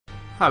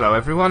Hello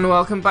everyone,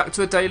 welcome back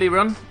to a daily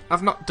run.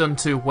 I've not done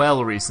too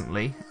well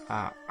recently.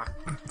 I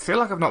feel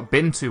like I've not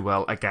been too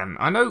well again.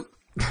 I know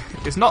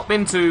it's not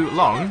been too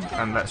long,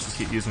 and let's just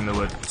keep using the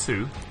word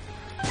too.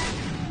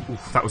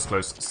 Oof, that was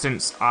close.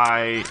 Since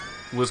I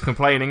was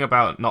complaining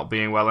about not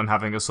being well and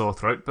having a sore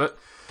throat, but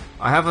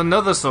I have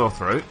another sore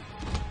throat.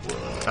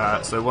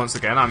 So once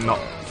again, I'm not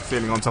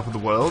feeling on top of the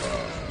world.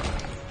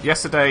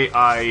 Yesterday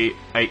I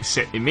ate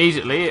shit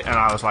immediately, and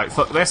I was like,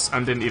 fuck this,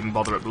 and didn't even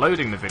bother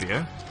uploading the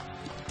video.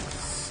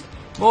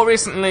 More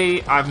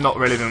recently, I've not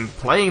really been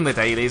playing the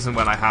dailies, and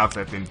when I have,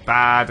 they've been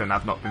bad, and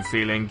I've not been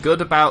feeling good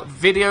about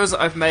videos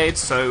that I've made,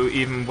 so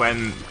even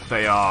when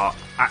they are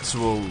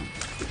actual,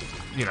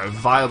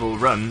 viable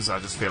runs, I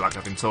just feel like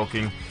I've been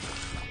talking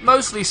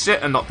mostly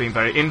shit and not being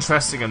very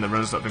interesting, and the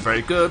runs not been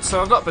very good,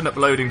 so I've not been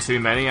uploading too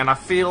many, and I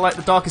feel like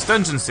the Darkest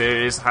Dungeon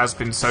series has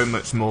been so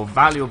much more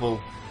valuable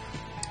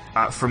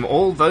from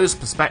all those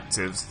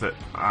perspectives that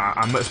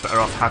I'm much better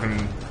off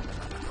having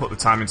put the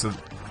time into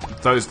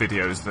those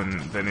videos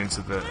than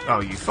into the... Oh,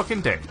 you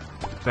fucking dick.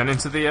 Than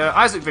into the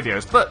Isaac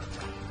videos. But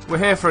we're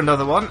here for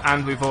another one,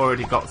 and we've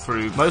already got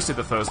through most of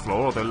the first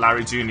floor, although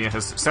Larry Jr.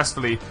 has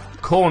successfully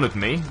cornered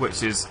me,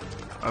 which is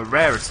a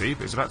rarity,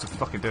 but he's about to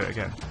fucking do it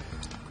again.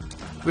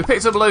 We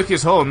picked up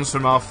Loki's horns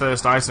from our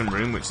first item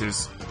room, which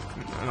is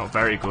not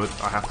very good,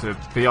 I have to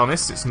be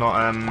honest. It's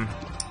not...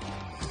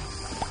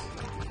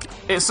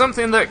 It's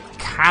something that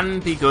can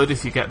be good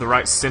if you get the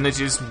right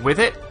synergies with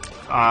it.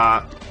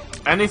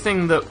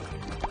 Anything that...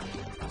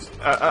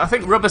 I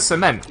think rubber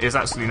cement is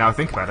actually, now I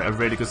think about it, a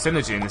really good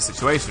synergy in this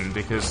situation,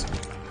 because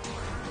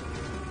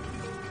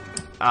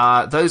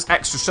those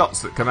extra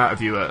shots that come out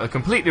of you are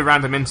completely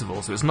random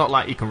intervals, so it's not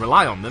like you can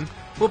rely on them.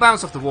 We'll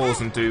bounce off the walls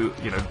and do,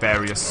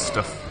 various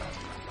stuff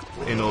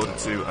in order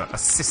to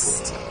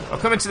assist. I'll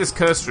come into this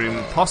cursed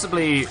room,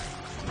 possibly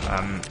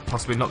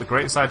not the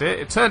greatest idea.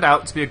 It turned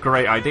out to be a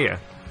great idea.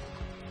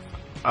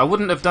 I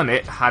wouldn't have done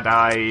it had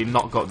I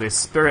not got this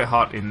spirit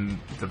heart in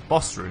the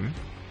boss room.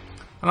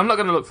 And I'm not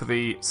going to look for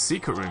the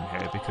secret room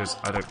here because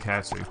I don't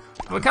care to.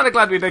 I'm kind of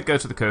glad we did go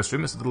to the cursed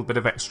room. It's a little bit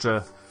of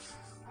extra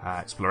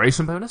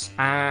exploration bonus,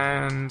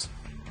 and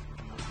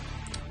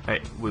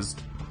it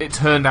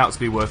turned out to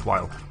be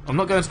worthwhile. I'm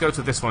not going to go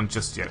to this one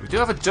just yet. We do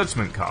have a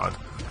judgment card,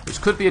 which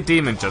could be a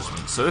demon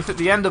judgment. So if at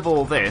the end of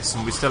all this,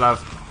 and we still have,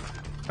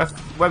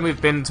 when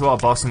we've been to our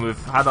boss and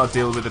we've had our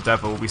deal with the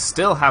devil, we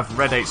still have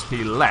red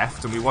HP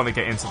left, and we want to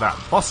get into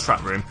that boss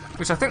trap room,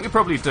 which I think we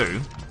probably do.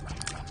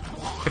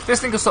 If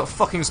this thing can stop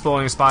fucking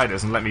spawning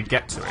spiders and let me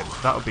get to it,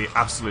 that would be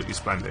absolutely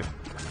splendid.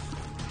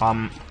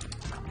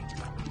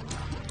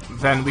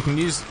 Then we can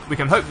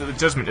hope that the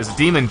judgment is a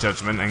demon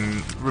judgment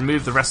and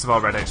remove the rest of our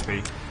red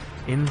HP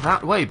in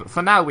that way. But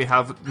for now we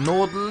have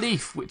Nord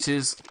Leaf, which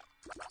is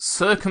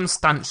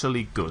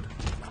circumstantially good.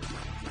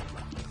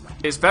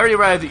 It's very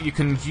rare that you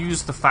can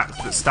use the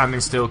fact that standing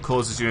still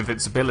causes you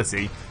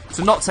invincibility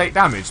to not take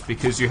damage,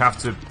 because you have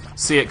to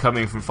see it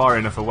coming from far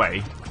enough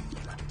away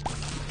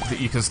that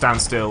you can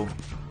stand still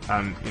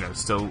and,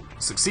 still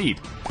succeed.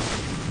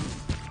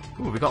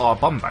 Ooh, we got our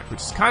bomb back, which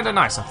is kind of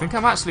nice. I think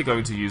I'm actually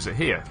going to use it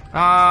here.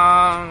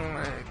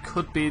 It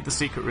could be the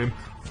secret room.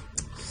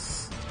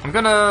 I'm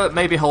going to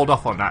maybe hold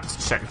off on that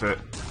to check that,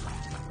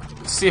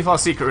 see if our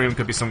secret room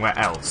could be somewhere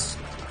else.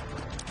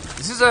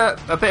 This is a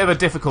bit of a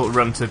difficult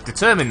run to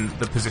determine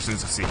the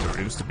positions of secret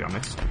rooms, to be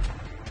honest.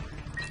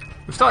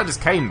 We've started as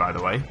Cain, by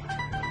the way.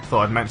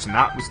 Thought I'd mention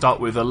that. We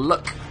start with a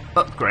luck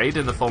upgrade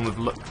in the form of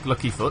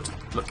Lucky Foot,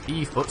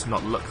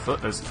 not Luck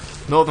Foot,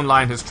 as Northern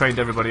Lion has trained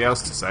everybody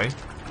else to say.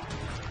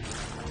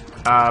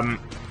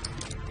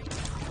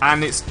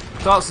 And it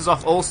starts us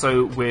off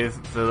also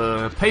with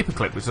the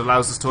paperclip, which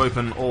allows us to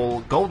open all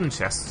golden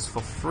chests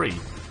for free.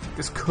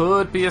 This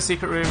could be a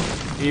secret room,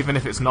 even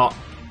if it's not.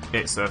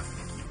 It's a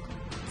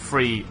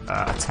free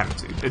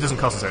attempt. It doesn't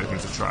cost us anything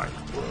to try.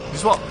 Which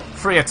is what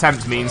free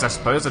attempt means, I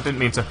suppose. I didn't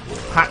mean to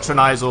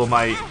patronise all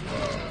my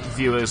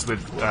viewers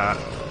with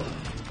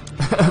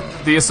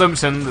the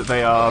assumption that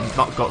they are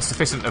not got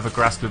sufficient of a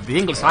grasp of the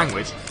English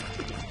language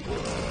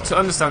to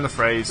understand the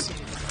phrase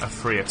a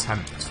free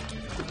attempt.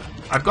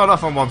 I've gone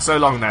off on one so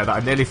long there that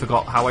I nearly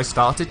forgot how I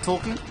started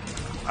talking.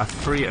 A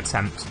free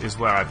attempt is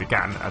where I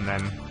began, and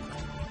then...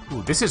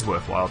 Ooh, this is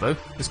worthwhile though.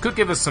 This could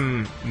give us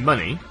some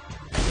money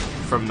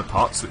from the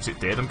pots, which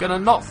it did. I'm going to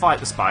not fight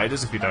the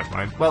spiders, if you don't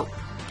mind. Well,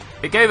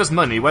 it gave us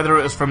money, whether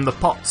it was from the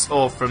pots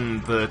or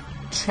from the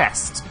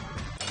chest.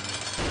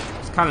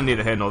 It's kind of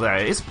neither here nor there.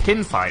 It is a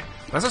pin fight.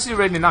 That's actually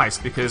really nice,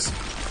 because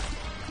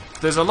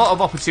there's a lot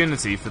of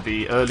opportunity for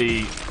the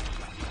early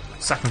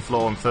second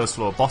floor and first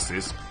floor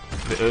bosses,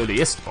 the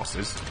earliest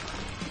bosses,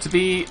 to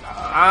be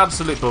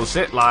absolute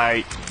bullshit,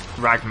 like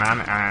Ragman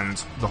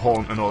and the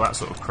Haunt and all that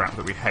sort of crap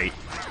that we hate.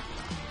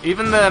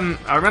 Even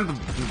I remember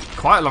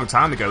quite a long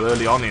time ago,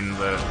 early on in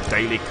the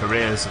daily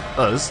careers of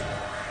us,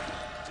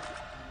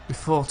 we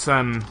thought,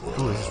 oh,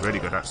 this is really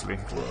good actually.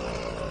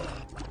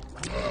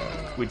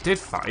 We did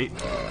fight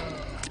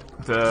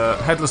the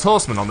Headless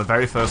Horseman on the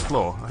very first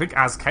floor. I think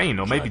as Cain,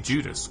 or maybe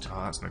Judas.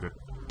 Oh, that's no good.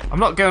 I'm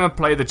not going to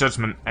play the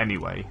Judgment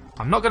anyway.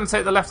 I'm not going to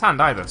take the left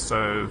hand either,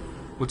 so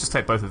we'll just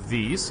take both of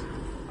these.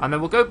 And then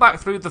we'll go back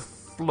through the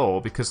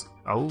floor because...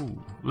 Oh,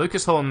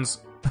 Locust Horn's...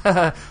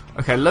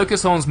 okay,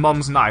 Locust Horn's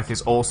Mom's Knife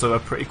is also a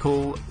pretty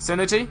cool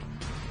synergy.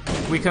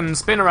 We can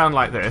spin around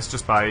like this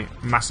just by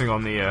mashing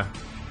on the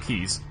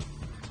keys.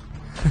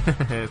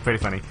 It's pretty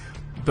funny.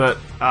 But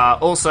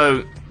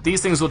also,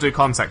 these things will do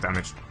contact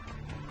damage.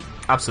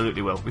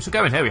 Absolutely will. We should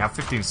go in here, we have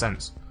 15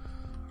 cents.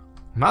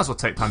 Might as well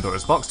take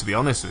Pandora's Box, to be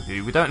honest with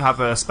you. We don't have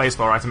a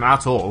spacebar item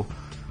at all.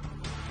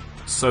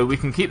 So we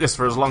can keep this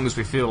for as long as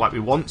we feel like we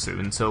want to,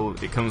 until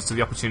it comes to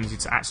the opportunity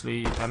to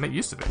actually make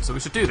use of it. So we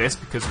should do this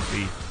because of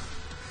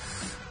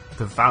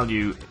the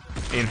value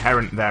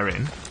inherent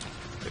therein.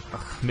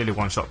 Nearly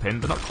one-shot pin,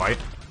 but not quite.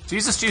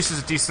 Jesus Juice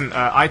is a decent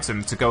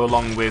item to go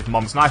along with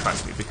Mom's Knife,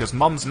 actually, because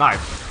Mom's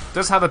Knife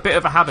does have a bit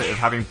of a habit of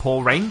having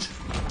poor range.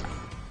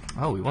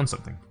 Oh, we won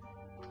something.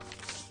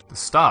 The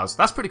stars.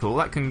 That's pretty cool.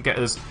 That can get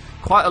us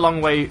quite a long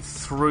way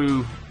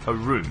through a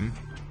room.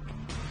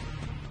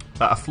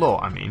 A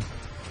floor, I mean.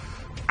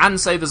 And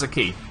save us a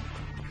key.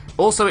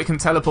 Also, it can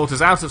teleport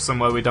us out of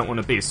somewhere we don't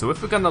want to be. So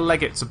if we're going to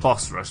leg it to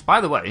boss rush...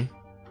 By the way,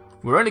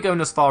 we're only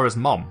going as far as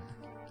Mom.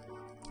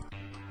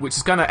 Which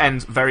is going to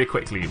end very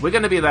quickly. We're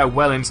going to be there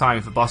well in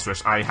time for boss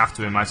rush, I have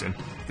to imagine.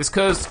 This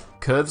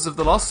Curves of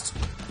the Lost?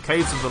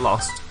 Caves of the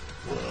Lost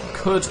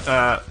could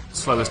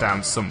slow us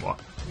down somewhat.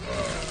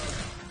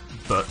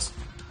 But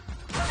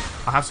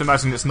I have to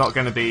imagine it's not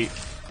going to be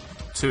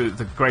to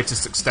the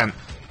greatest extent.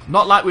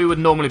 Not like we would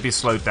normally be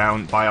slowed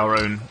down by our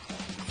own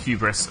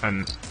hubris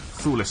and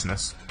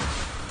foolishness.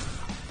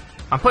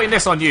 I'm putting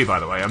this on you, by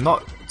the way. I'm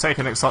not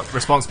taking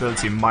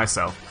responsibility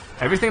myself.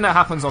 Everything that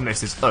happens on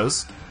this is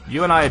us.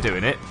 You and I are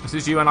doing it. This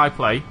is you and I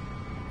play.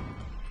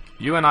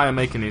 You and I are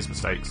making these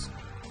mistakes.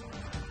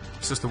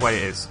 It's just the way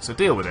it is. So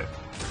deal with it.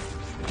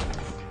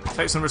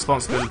 Take some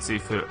responsibility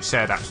for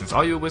shared actions.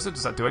 Are you a wizard?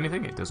 Does that do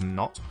anything? It does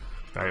not.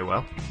 Very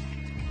well.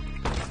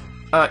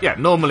 Yeah,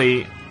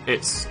 normally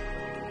it's...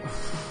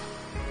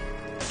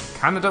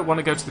 Kinda don't want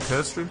to go to the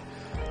curse room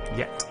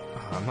yet.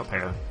 Oh, I'm not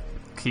paying a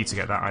key to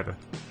get that either.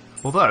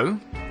 Although,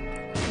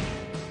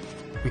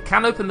 we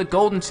can open the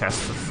golden chest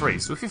for free,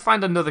 so if you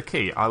find another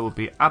key, I will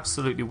be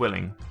absolutely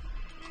willing.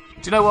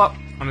 Do you know what?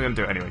 I'm going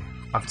to do it anyway.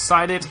 I've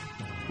decided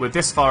we're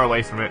this far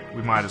away from it,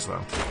 we might as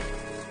well.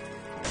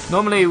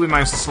 Normally we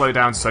manage to slow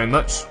down so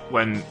much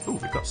when... Ooh,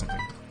 we've got something.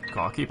 Got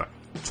our key back.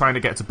 Trying to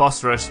get to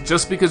boss rush,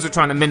 just because we're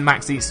trying to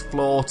min-max each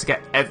floor to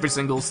get every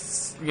single,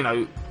 you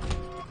know,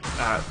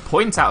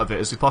 point out of it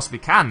as we possibly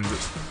can,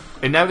 which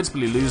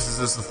inevitably loses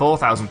us the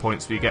 4,000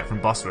 points we get from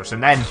boss rush,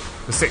 and then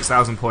the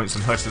 6,000 points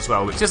from Hush as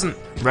well, which isn't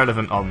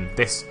relevant on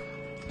this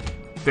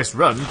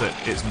run, but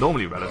it's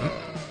normally relevant.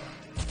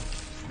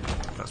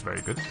 That's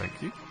very good,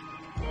 thank you.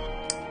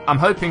 I'm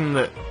hoping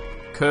that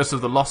Curse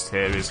of the Lost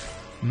here is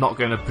not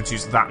going to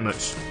produce that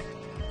much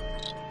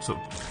sort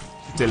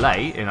of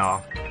delay in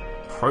our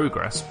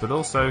progress, but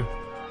also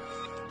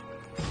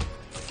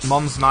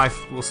Mom's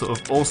Knife will sort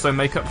of also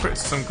make up for it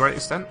to some great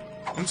extent.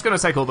 I'm just going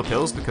to take all the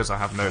pills because I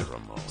have no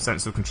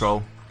sense of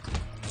control.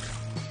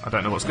 I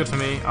don't know what's good for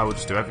me, I will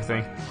just do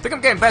everything. I think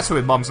I'm getting better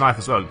with Mom's Knife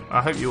as well.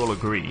 I hope you all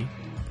agree.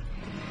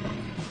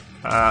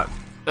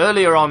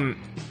 Earlier on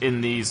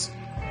in these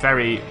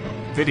very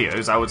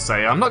videos, I would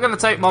say, I'm not going to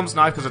take Mom's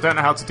Knife because I don't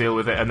know how to deal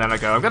with it, and then I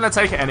go, I'm going to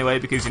take it anyway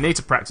because you need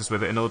to practice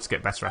with it in order to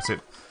get better at it.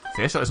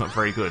 Fear Shot is not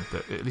very good,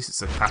 but at least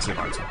it's a passive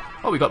item.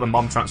 Oh, we got the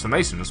Mom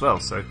transformation as well,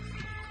 so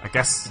I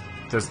guess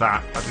there's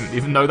that. I didn't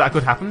even know that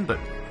could happen, but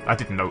I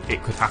didn't know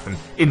it could happen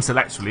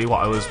intellectually.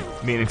 What I was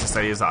meaning to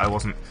say is that I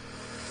wasn't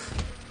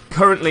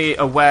currently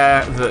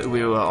aware that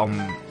we were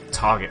on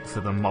target for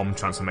the Mom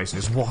transformation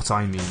is what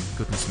I mean.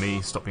 Goodness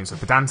me, stop being so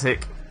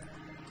pedantic.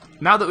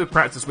 Now that we've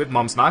practiced with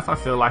Mom's Knife, I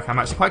feel like I'm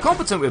actually quite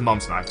competent with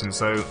Mom's Knife, and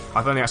so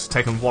I've only actually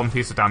taken one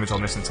piece of damage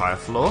on this entire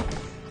floor.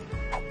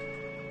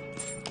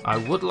 I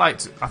would like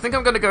to... I think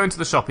I'm going to go into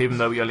the shop even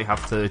though we only have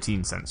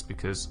 13 cents,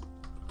 because...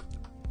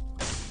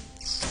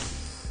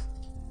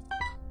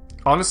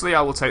 Honestly,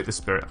 I will take the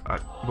spirit. I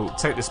will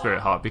take the spirit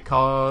heart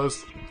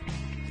because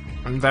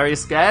I'm very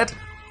scared.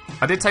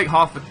 I did take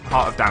half a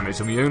heart of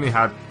damage, and we only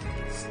had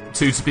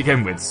 2 to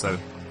begin with, so...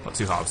 Not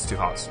 2 halves, 2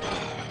 hearts.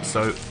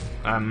 So,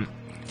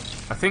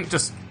 I think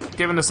just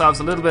giving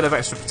ourselves a little bit of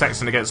extra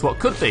protection against what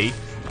could be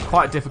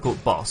quite a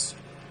difficult boss.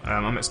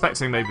 I'm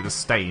expecting maybe the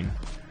Stain.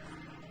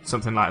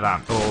 Something like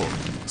that.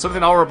 Or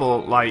something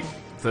horrible like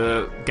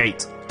the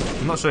Gate.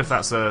 I'm not sure if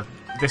that's a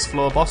this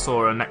floor boss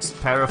or a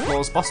next pair of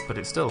floors boss, but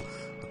it's still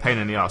a pain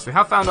in the arse. We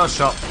have found our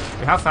shop.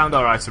 We have found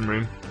our item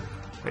room.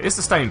 It is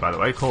the Stain, by the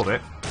way, called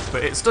it.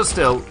 But it stood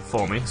still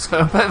for me, so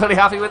I'm perfectly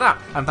happy with that.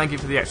 And thank you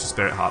for the extra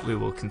spirit heart. We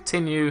will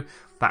continue.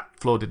 That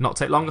floor did not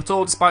take long at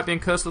all, despite being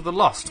cursed with the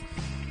Lost.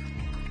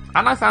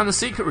 And I found the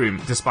secret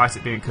room, despite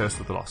it being cursed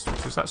with the Lost,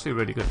 which was actually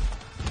really good.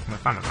 I'm a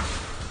fan of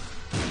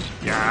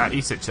that. Yeah,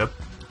 eat it, chub.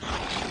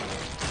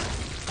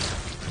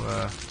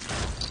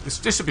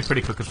 This should be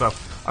pretty quick as well.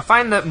 I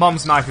find that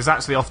Mom's Knife is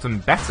actually often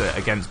better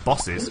against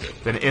bosses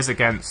than it is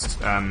against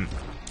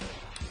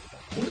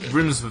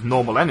rooms with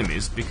normal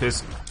enemies,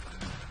 because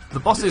A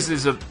boss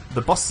is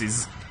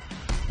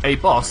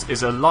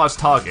a large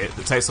target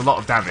that takes a lot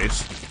of damage.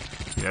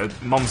 You know,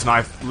 Mom's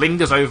knife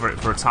lingers over it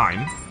for a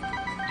time.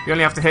 You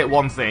only have to hit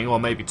one thing, or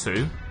maybe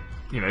two.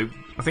 You know,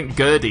 I think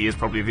Gurdy is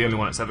probably the only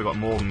one that's ever got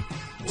more than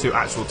 2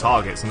 actual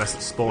targets, unless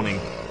it's spawning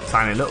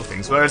tiny little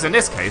things. Whereas in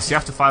this case, you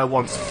have to fire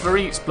once for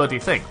each bloody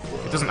thing.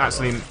 It doesn't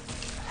actually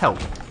help,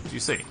 do you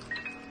see?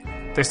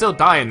 They still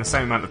die in the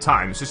same amount of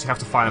time, it's just you have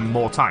to fire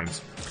more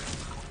times.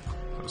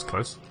 That was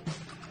close.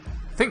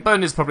 I think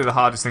bone is probably the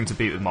hardest thing to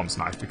beat with Mom's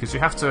knife, because you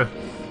have to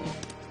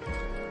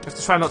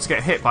try not to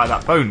get hit by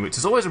that bone, which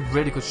is always a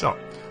really good shot.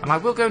 And I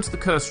will go into the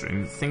curse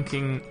room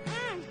thinking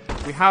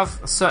we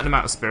have a certain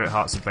amount of spirit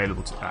hearts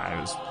available to... it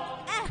was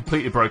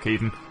completely broke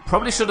even.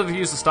 Probably should have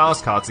used the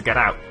stars card to get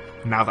out,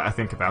 now that I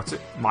think about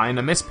it.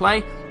 Minor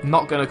misplay,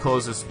 not going to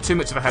cause us too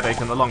much of a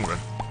headache in the long run.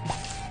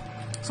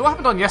 So what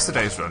happened on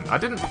yesterday's run? I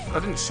didn't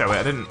show it,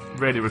 I didn't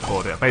really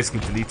record it, I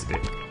basically deleted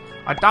it.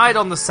 I died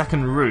on the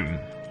second room.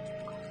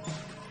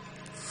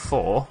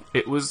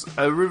 It was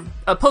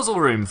a puzzle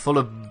room full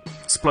of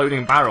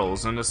exploding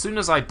barrels, and as soon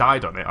as I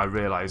died on it, I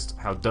realised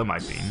how dumb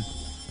I'd been.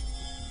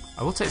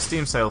 I will take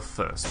Steam Sale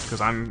first,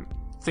 because I'm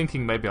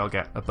thinking maybe I'll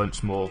get a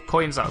bunch more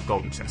coins out of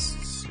golden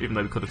chests, even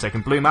though we could have taken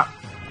blue map,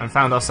 and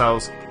got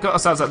ourselves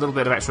that little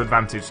bit of extra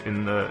advantage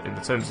in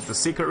the terms of the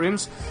secret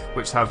rooms,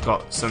 which have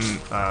got some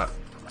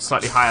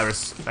slightly higher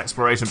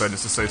exploration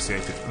bonus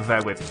associated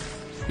therewith.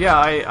 Yeah,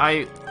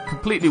 I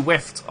completely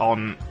whiffed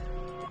on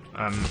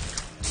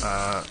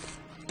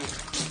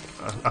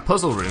a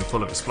puzzle room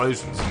full of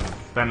explosions, and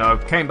then I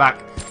came back,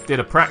 did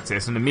a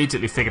practice, and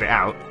immediately figured it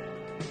out,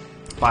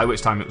 by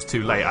which time it was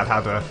too late. I'd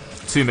had a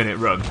 2-minute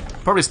run.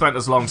 Probably spent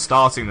as long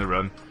starting the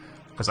run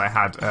as I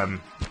had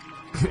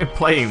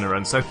playing the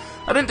run. So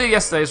I didn't do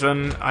yesterday's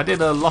run. I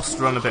did a lost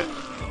run a bit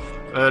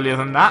earlier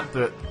than that,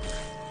 but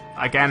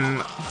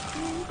again,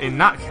 in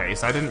that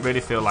case, I didn't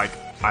really feel like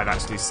I'd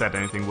actually said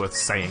anything worth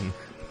saying.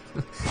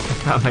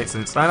 If that makes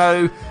sense. I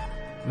know.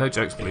 No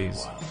jokes,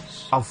 please.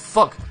 Oh,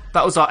 fuck.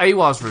 That was our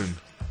AWA's room.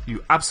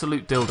 You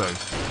absolute dildo.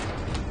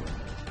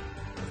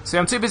 See,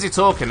 I'm too busy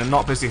talking and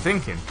not busy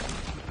thinking.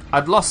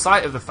 I'd lost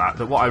sight of the fact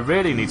that what I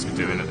really need to be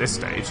doing at this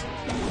stage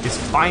is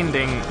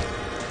finding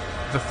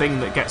the thing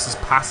that gets us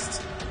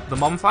past the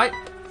Mom fight.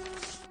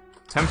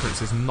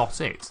 Temperance is not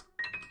it.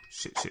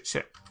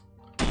 Shit.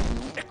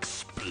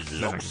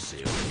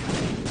 Explosive.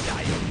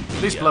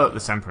 Please blow up the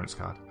Temperance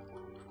card.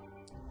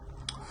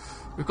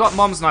 We've got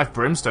Mom's Knife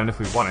Brimstone if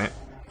we want it.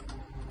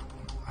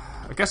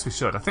 I guess we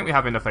should. I think we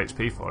have enough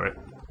HP for it.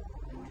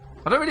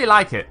 I don't really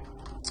like it.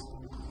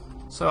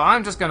 So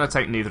I'm just going to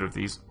take neither of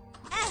these.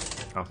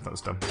 Oh, that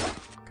was dumb.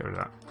 Get rid of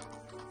that.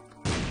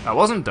 That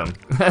wasn't dumb.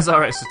 There's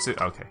our extra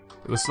 2. Okay.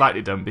 It was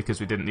slightly dumb because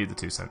we didn't need the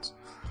 2 cents.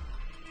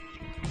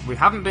 We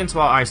haven't been to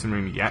our item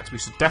room yet. We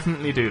should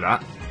definitely do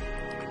that.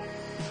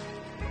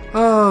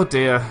 Oh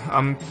dear.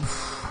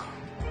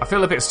 I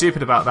feel a bit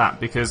stupid about that,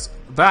 because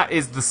that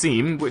is the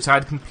seam which I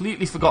had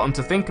completely forgotten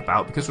to think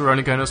about, because we're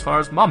only going as far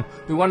as Mum.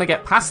 We want to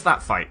get past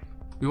that fight.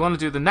 We want to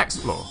do the next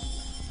floor,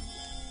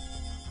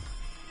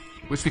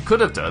 which we could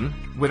have done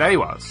with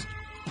AWAS.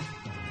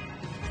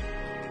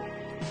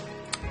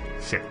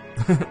 Shit.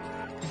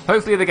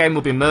 Hopefully the game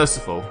will be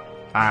merciful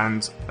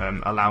and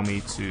allow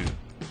me to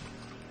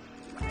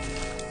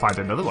find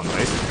another one,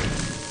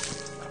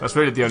 basically. That's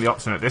really the only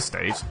option at this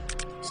stage.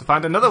 So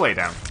find another way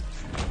down.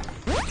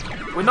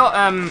 We're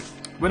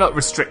not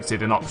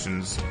restricted in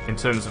options in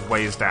terms of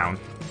ways down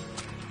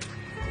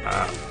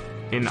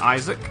in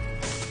Isaac,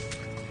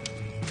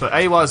 but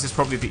AWAS is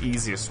probably the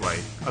easiest way.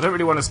 I don't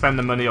really want to spend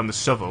the money on the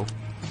shovel,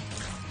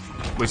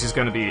 which is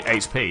going to be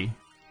HP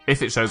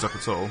if it shows up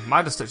at all.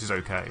 Midas Touch is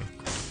okay.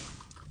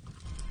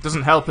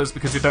 Doesn't help us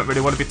because we don't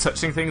really want to be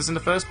touching things in the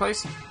first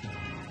place,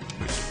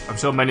 which I'm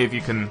sure many of you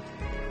can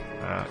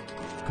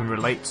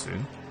relate to.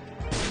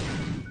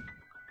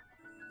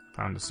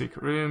 Found a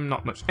secret room,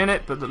 not much in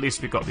it, but at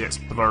least we got the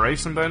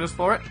exploration bonus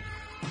for it.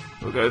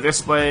 We'll go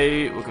this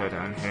way, we'll go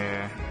down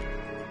here.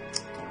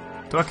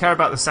 Do I care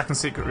about the second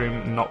secret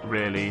room? Not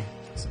really.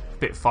 It's a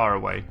bit far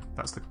away.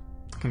 That's the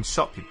fucking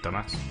shop, you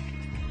dumbass.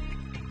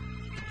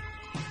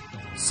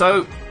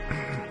 So,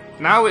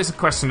 now it's a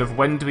question of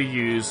when do we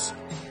use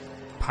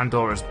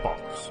Pandora's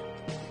box.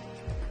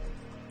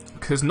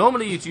 Because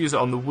normally you'd use it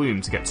on the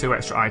womb to get 2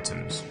 extra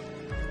items.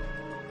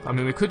 I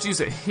mean, we could use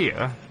it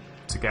here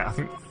to get, I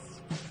think,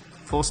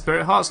 4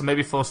 spirit hearts, or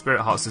maybe 4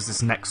 spirit hearts is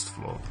this next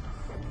floor.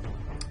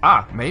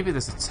 Ah, maybe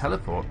there's a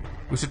teleport.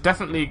 We should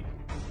definitely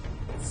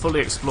fully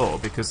explore,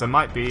 because there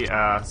might be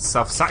a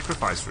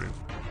self-sacrifice room.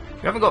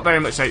 We haven't got very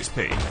much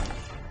HP.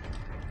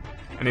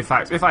 And in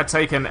fact, if I'd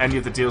taken any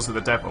of the deals with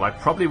the devil, I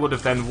probably would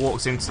have then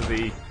walked into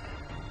the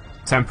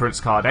Temperance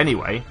card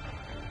anyway,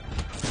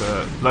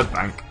 the blood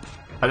bank,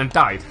 and then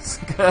died.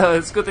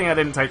 It's a good thing I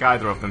didn't take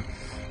either of them.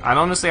 And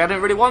honestly, I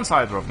didn't really want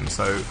either of them,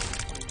 so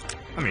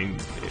I mean,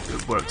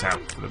 it worked out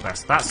for the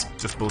best. That's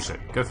just bullshit.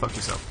 Go fuck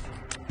yourself.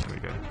 There we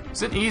go.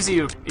 Is it an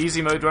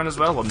easy mode run as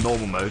well, or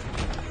normal mode?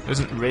 There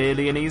isn't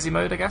really an easy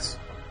mode, I guess.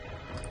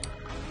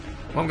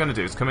 What I'm going to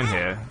do is come in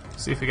here,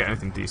 see if we get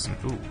anything decent.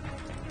 Ooh.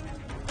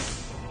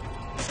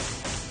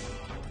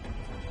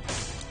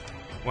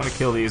 want to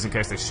kill these in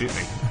case they shoot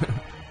me.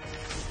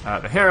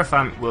 The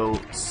Hierophant will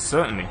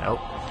certainly help.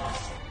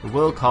 The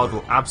World card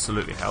will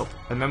absolutely help.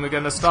 And then we're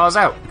going to Stars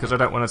out, because I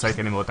don't want to take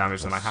any more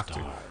damage than I have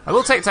to. I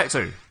will take Tech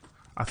 2.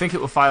 I think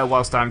it will fire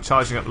whilst I'm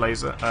charging up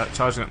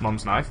charging up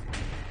Mom's Knife,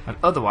 and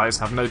otherwise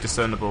have no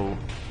discernible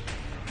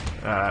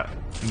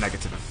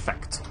negative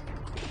effect.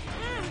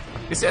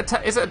 Is it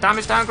a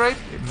damage downgrade?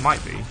 It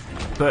might be,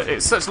 but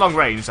it's such long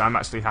range I'm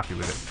actually happy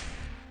with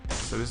it.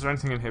 So is there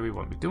anything in here we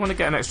want? We do want to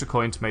get an extra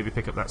coin to maybe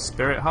pick up that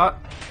Spirit Heart.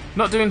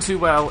 Not doing too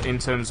well in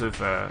terms of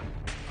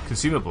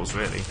consumables,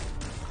 really.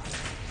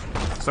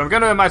 So I'm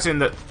going to imagine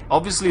that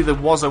obviously there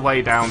was a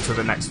way down to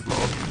the next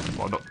floor.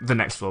 Well, not the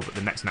next floor, but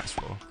the next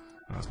floor.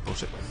 Oh, that's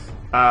bullshit.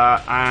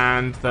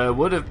 And there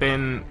would have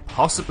been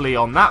possibly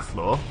on that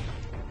floor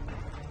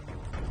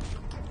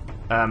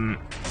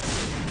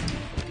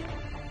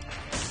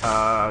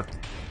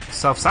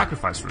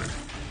self-sacrifice room.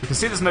 You can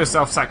see there's no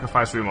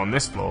self-sacrifice room on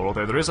this floor,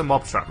 although there is a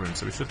mob trap room,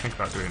 so we should think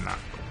about doing that.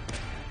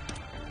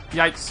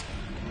 Yikes.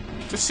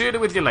 Just shoot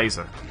it with your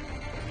laser.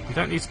 You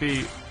don't need to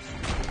be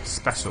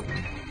special.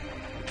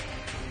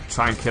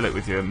 Try and kill it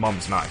with your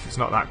mom's knife. It's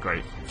not that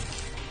great.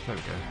 There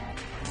we go.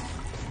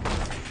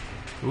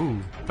 Ooh,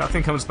 that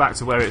thing comes back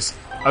to where its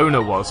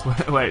owner was,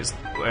 where its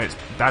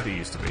daddy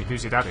used to be.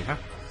 Who's your daddy, huh?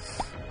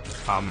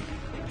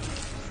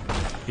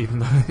 Even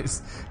though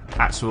its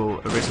actual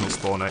original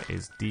spawner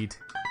is dead.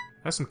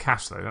 There's some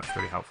cash though, that's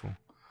really helpful.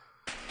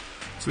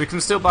 So we can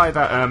still buy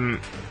that,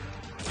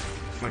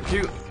 like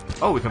you.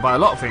 Oh, we can buy a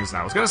lot of things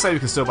now. I was going to say we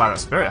can still buy that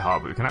Spirit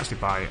Heart, but we can actually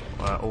buy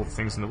all the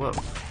things in the world.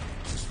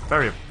 It's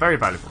very, very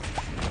valuable.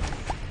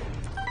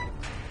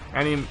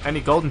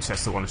 Any golden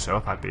chests that want to show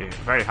up, I'd be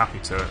very happy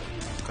to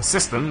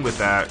assist them with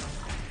their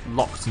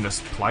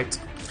lockedness plight.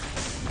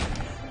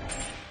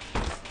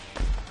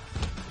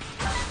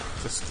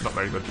 Just not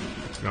very good,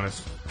 to be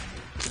honest.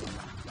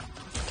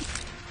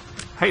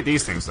 Hate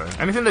these things though.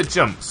 Anything that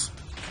jumps,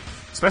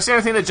 especially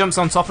anything that jumps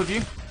on top of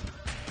you,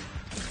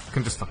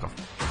 can just fuck off.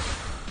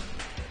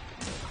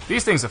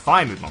 These things are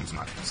fine with Mom's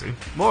Knife, you see.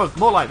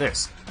 More like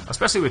this,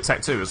 especially with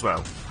Tech 2 as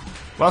well.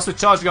 Whilst we're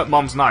charging up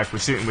Mom's Knife, we're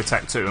shooting with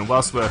Tech 2, and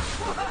whilst we're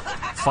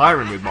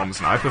firing with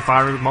Mom's Knife, we're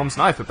firing with Mom's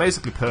Knife. We're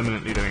basically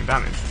permanently doing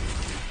damage.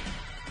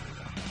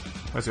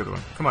 Where's the other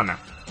one? Come on now.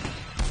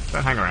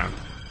 Don't hang around.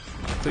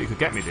 Thought you could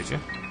get me, did you?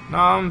 No,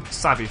 I'm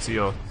savvy to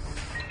your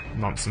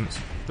nonsense.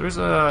 There is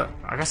a...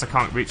 I guess I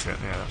can't reach it.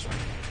 Yeah, that's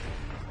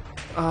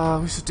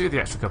right. We should do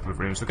the extra couple of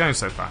rooms. We're going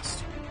so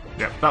fast.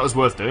 Yep, that was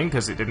worth doing,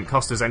 because it didn't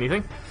cost us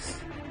anything.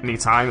 Any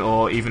time,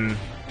 or even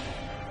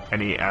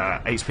any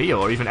HP,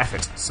 or even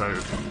effort. So,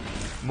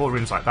 more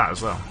rooms like that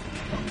as well.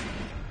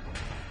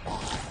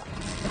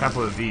 A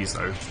couple of these,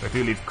 though. They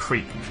do leave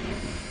creep.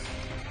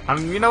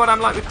 And you know what I'm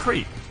like with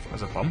creep?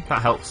 As a bomb.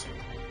 That helps.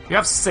 You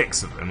have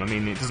 6 of them. I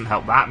mean, it doesn't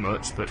help that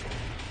much, but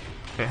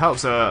it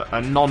helps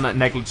a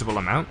non-negligible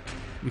amount.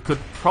 We could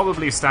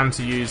probably stand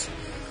to use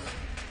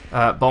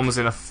bombs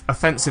in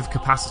offensive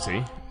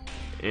capacity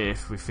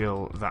if we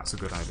feel that's a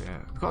good idea.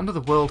 We've got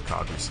another world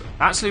card, which is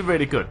actually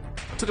really good.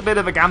 I took a bit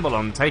of a gamble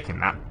on taking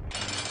that.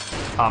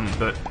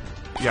 But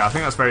yeah, I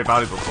think that's very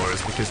valuable for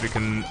us because we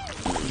can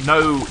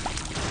know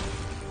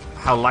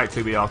how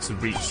likely we are to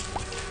reach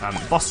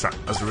boss trap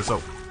as a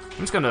result. I'm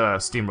just going to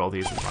steamroll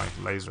these with my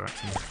laser,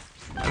 actually.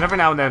 And every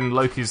now and then,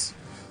 Loki's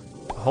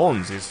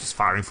horns is just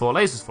firing 4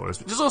 lasers for us,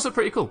 which is also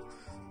pretty cool.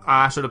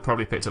 I should have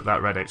probably picked up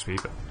that red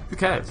HP, but who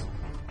cares?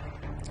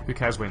 Who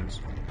cares wins.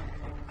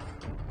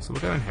 So we're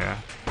going here.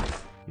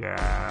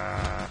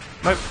 Yeah.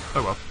 Nope.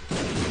 Oh well.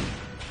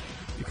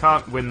 You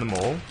can't win them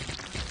all.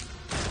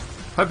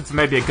 Hoping for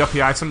maybe a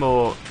guppy item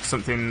or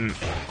something.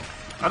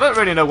 I don't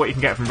really know what you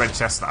can get from red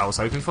chests that I was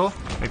hoping for.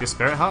 Maybe a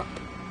Spirit Heart.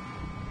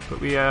 But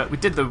we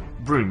did the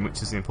room,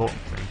 which is the important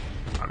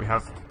thing. Right, we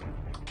have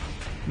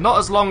not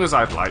as long as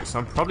I'd like, so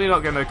I'm probably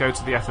not going to go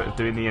to the effort of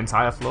doing the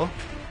entire floor.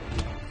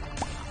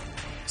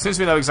 Since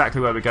we know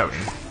exactly where we're going,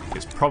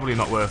 it's probably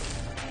not worth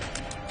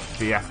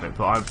the effort,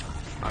 but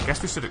I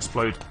guess we should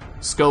explode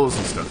skulls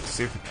and stuff to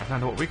see if I don't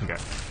know what we can get.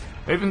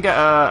 Maybe we can get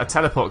a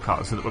teleport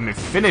card so that when we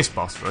finish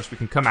boss rush, we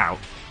can come out,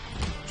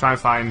 try and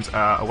find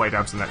a way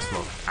down to the next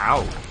floor.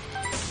 Ow!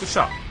 Good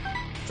shot.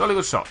 Jolly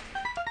good shot.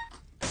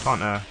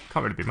 Can't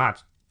really be mad.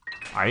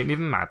 I ain't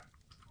even mad.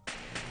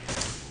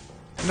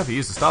 We never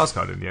used the stars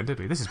card in the end, did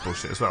we? This is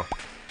bullshit as well.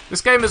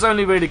 This game has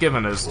only really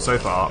given us, so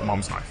far,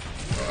 Mom's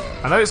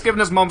Knife. I know it's given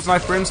us Mom's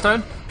Knife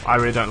Brimstone. I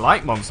really don't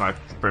like Mom's Knife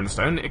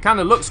Brimstone. It kind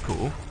of looks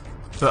cool,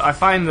 but I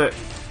find that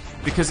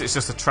because it's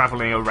just a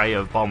travelling array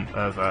of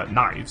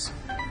knives,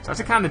 it's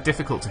actually kind of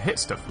difficult to hit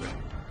stuff with.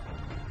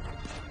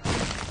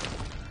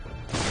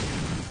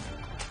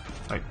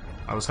 Like,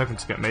 I was hoping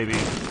to get maybe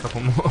a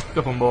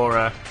couple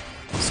more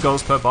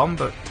skulls per bomb,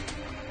 but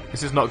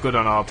this is not good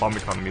on our bomb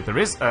economy. There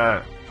is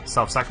a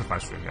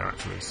self-sacrifice room here,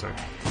 actually, so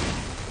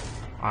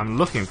I'm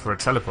looking for a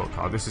teleport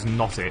card. This is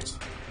not it.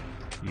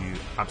 You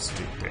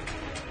absolute dick.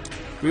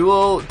 We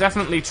will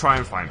definitely try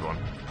and find one.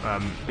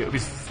 It would be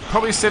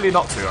probably silly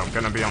not to, I'm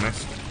going to be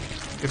honest.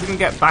 If we can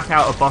get back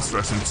out of boss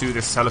rush and to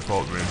this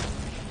teleport room.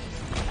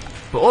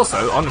 But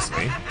also,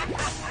 honestly,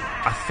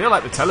 I feel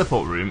like the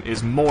teleport room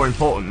is more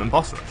important than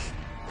boss rush.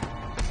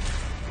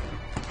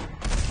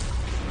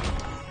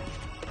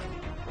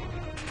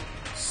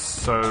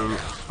 So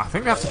I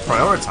think we have to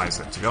prioritise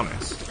it, to be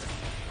honest.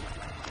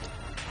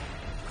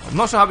 I'm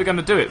not sure how we're going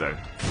to do it though.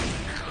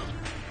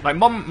 Like,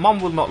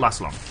 Mom will not last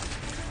long.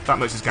 That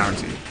much is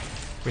guaranteed.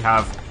 We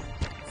have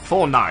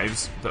 4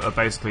 knives that are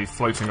basically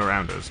floating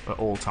around us at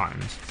all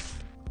times.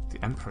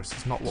 The Empress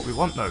is not what we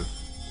want though.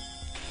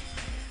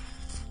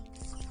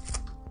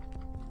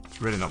 It's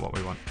really not what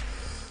we want.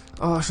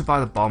 Oh, I should buy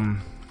the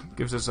bomb.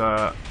 Gives us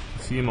a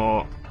few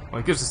more... Well,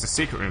 it gives us the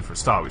secret room for a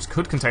start, which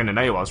could contain an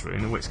AWAS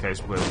rune, in which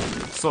case we'll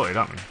sort it,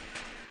 aren't we?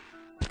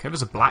 Give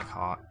us a black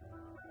heart.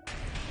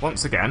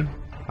 Once again,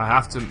 I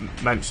have to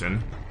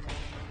mention,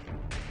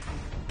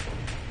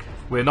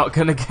 we're not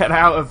going to get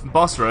out of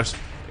boss rush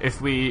if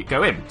we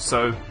go in.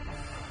 So,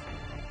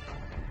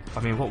 I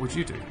mean, what would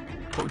you do?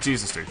 What would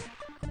Jesus do?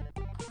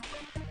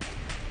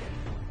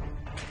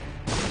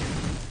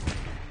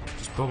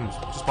 Just bombs.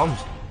 Just bombs.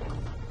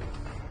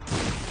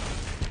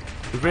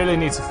 We really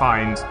need to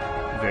find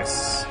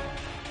this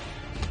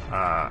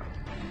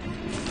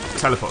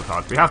teleport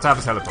card. We have to have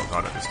a teleport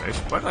card at this stage.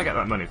 Where did I get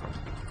that money from?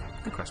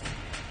 Good question.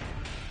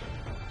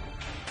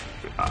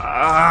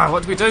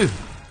 What do we do?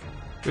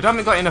 We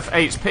haven't got enough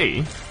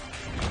HP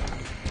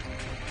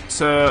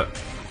to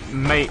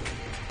make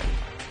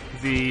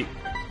the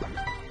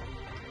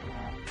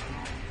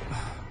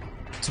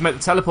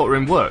teleport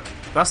room work.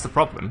 That's the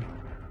problem.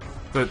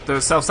 The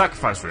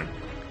self-sacrifice room.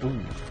 Ooh,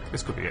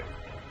 this could be it.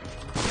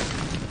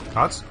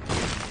 Cards?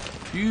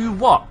 You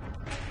what?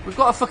 We've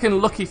got a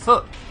fucking lucky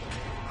foot.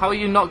 How are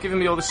you not giving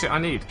me all the shit I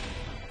need?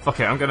 Fuck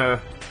it, I'm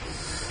gonna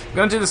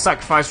do the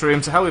sacrifice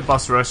room. To hell with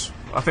boss rush.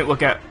 I think we'll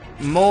get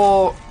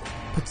more...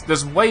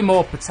 There's way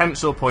more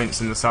potential points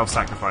in the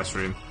self-sacrifice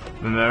room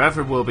than there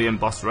ever will be in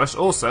boss rush.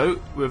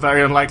 Also, we're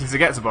very unlikely to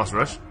get to boss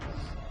rush.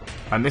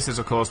 And this is,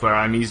 of course, where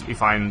I immediately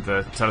find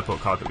the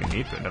teleport card that we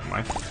need, but never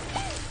mind.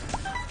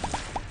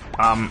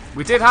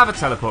 We did have a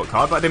teleport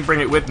card, but I didn't bring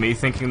it with me,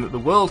 thinking that the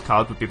world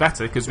card would be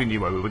better because we knew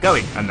where we were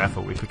going, and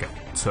therefore we could get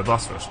to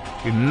boss rush.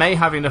 We may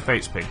have enough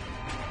HP.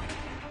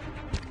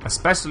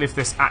 Especially if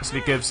this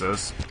actually gives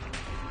us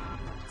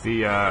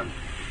the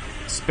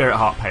Spirit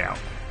Heart payout.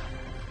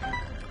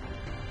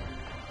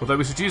 Although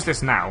we should use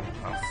this now.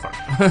 Oh, fuck.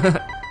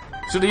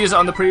 Should have used it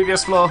on the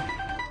previous floor.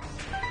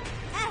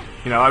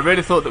 You know, I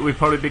really thought that we'd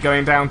probably be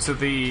going down to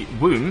the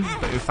wound,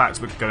 but in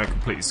fact we're going to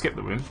completely skip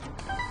the wound.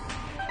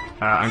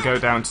 And go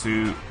down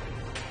to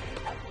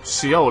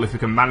Sheol if we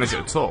can manage it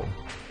at all.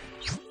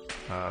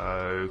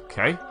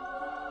 Okay.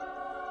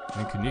 I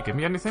mean, can you give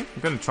me anything?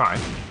 I'm going to try.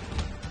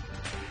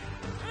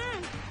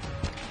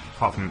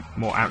 Apart from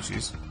more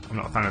ouchies. I'm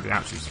not a fan of the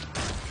ouchies.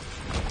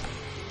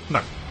 No.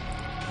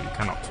 You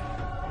cannot.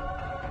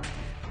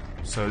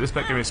 So this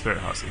bet gave me Spirit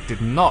Hearts. It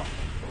did not.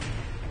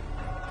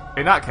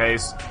 In that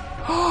case...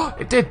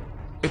 it did!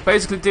 It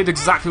basically did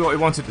exactly what we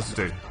wanted it to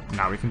do.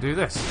 Now we can do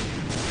this.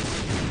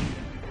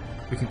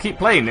 We can keep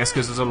playing this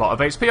because there's a lot of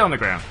HP on the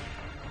ground.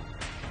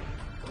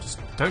 Just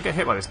don't get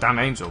hit by this damn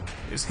angel.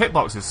 Its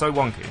hitbox is so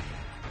wonky.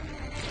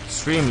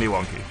 Extremely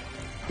wonky.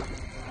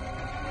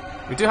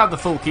 We do have the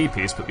full key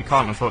piece, but we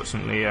can't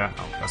unfortunately... oh,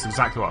 that's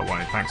exactly what I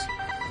wanted, thanks.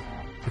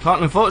 We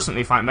can't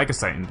unfortunately fight Mega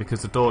Satan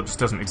because the door just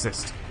doesn't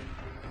exist.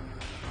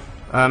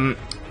 On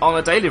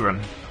a daily run,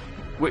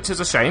 which is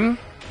a shame.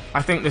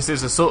 I think this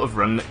is a sort of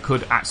run that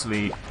could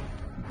actually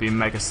be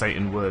Mega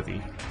Satan worthy.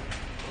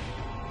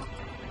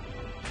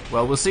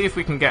 Well, we'll see if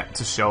we can get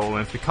to Sheol,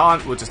 and if we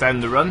can't, we'll just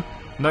end the run,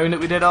 knowing that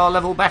we did our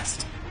level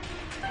best.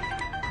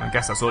 I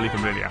guess that's all you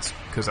can really ask,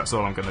 because that's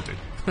all I'm going to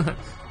do.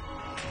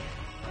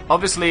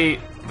 Obviously,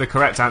 the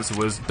correct answer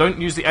was, don't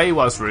use the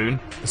AWAS rune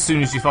as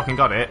soon as you fucking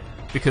got it,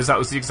 because that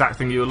was the exact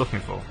thing you were looking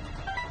for.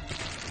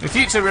 In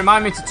future,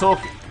 remind me to talk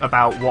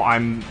about what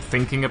I'm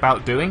thinking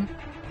about doing.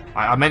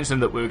 I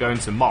mentioned that we were going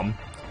to Mom,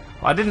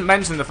 but I didn't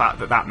mention the fact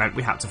that that meant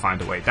we had to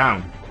find a way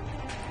down.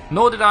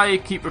 Nor did I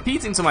keep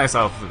repeating to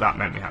myself that that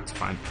meant we had to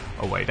find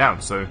a way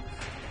down, so...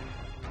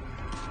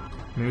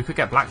 I mean, we could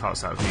get black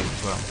hearts out of these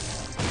as well.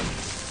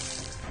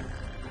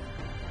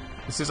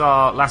 This is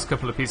our last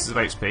couple of pieces of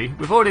HP.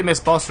 We've already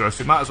missed boss rush,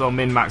 we might as well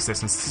min-max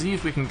this and see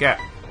if we can get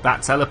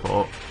that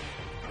teleport.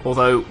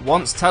 Although,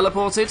 once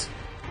teleported,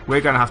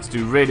 we're going to have to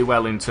do really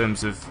well in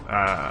terms of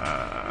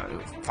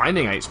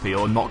finding HP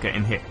or not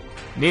getting hit.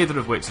 Neither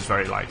of which is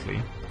very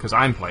likely, because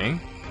I'm playing.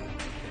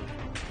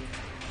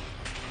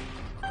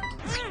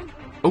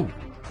 Oh,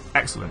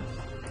 excellent.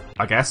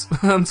 I guess.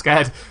 I'm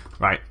scared.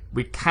 Right,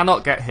 we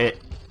cannot get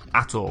hit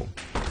at all.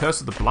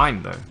 Curse of the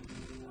Blind, though.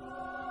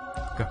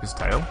 Up his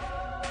tail.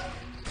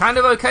 Kind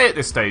of okay at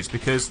this stage,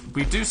 because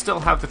we do still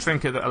have the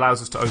trinket that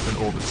allows us to open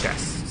all the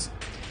chests.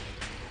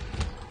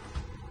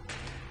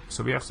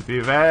 So we have to be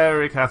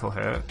very careful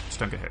here. Just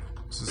don't get hit.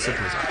 It's as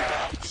simple as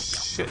that.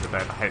 Shit the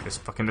bed, I hate this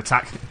fucking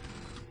attack.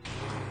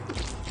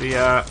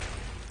 The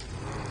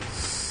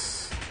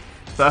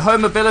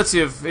home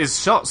ability of his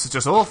shots is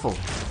just awful.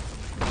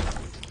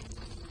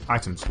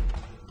 Items.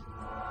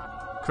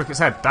 Cricket's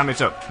head,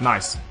 damage up,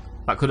 nice.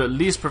 That could at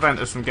least prevent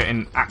us from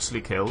getting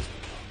actually killed.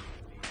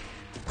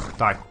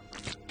 Die.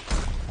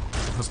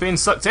 I was being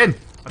sucked in.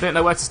 I didn't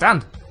know where to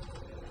stand.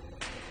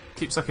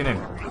 Keep sucking in.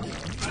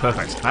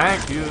 Perfect.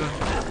 Thank you.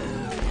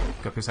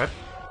 Go up his head.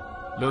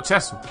 Little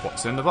chest.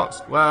 What's in the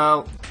box?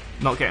 Well,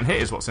 not getting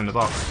hit is what's in the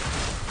box.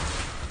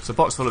 It's a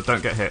box full of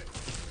don't get hit.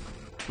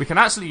 We can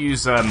actually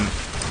use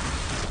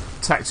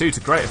Tech 2 to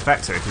great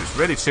effect here, because it's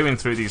really chewing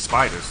through these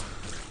spiders.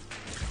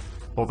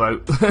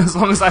 Although, as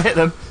long as I hit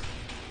them.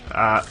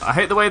 I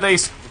hate the way they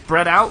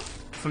spread out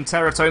from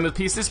teratoma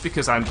pieces,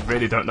 because I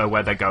really don't know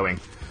where they're going.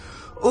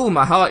 Oh,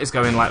 my heart is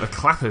going like the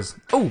clappers.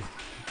 Oh,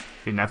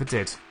 it never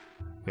did.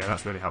 Yeah,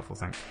 that's really helpful,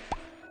 thanks.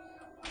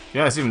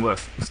 Yeah, it's even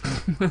worse.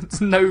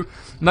 There's no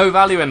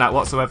value in that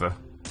whatsoever.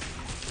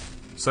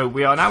 So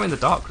we are now in the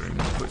dark room,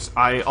 which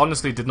I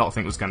honestly did not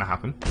think was going to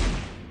happen.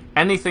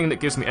 Anything that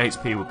gives me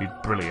HP would be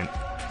brilliant.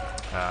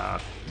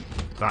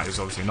 That is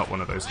obviously not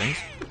one of those things.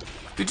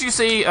 Did you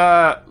see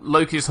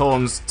Loki's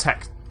Horn's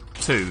Tech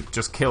 2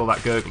 just kill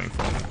that gurgling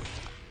for me?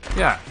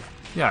 Yeah,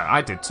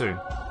 I did too.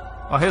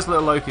 Oh, here's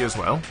little Loki as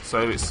well.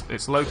 So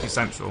it's Loki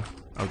Central.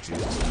 Oh,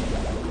 Jesus.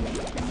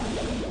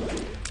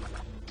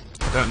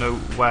 I don't know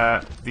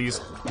where these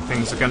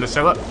things are going to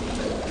show up.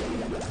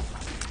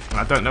 And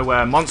I don't know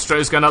where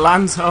Monstro's going to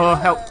land. Oh,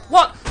 help.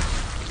 What?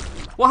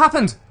 What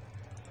happened?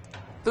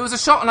 There was a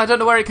shot and I don't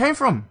know where it came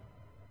from.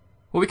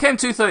 Well, we came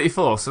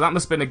 234, so that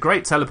must have been a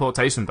great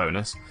teleportation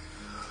bonus.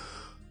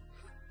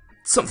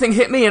 Something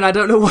hit me and I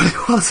don't know what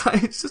it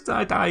was.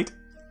 I died.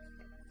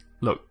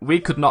 Look, we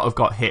could not have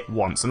got hit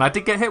once, and I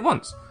did get hit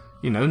once.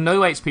 You know, no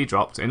HP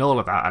dropped in all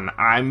of that, and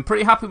I'm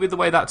pretty happy with the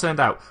way that turned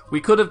out.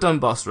 We could have done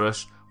boss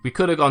rush, we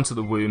could have gone to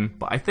the womb,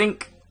 but I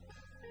think,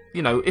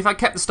 you know, if I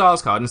kept the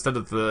stars card instead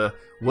of the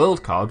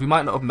world card, we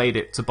might not have made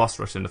it to boss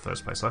rush in the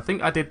first place. So I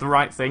think I did the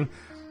right thing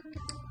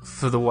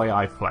for the way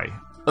I play.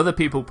 Other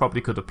people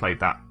probably could have played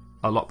that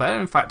a lot better.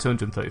 In fact,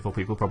 234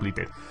 people probably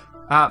did.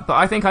 But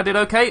I think I did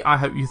okay. I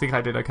hope you think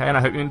I did okay, and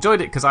I hope you enjoyed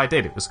it, because I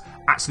did. It was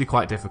actually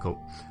quite difficult.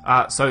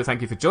 So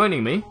thank you for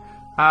joining me,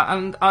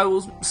 and I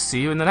will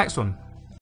see you in the next one.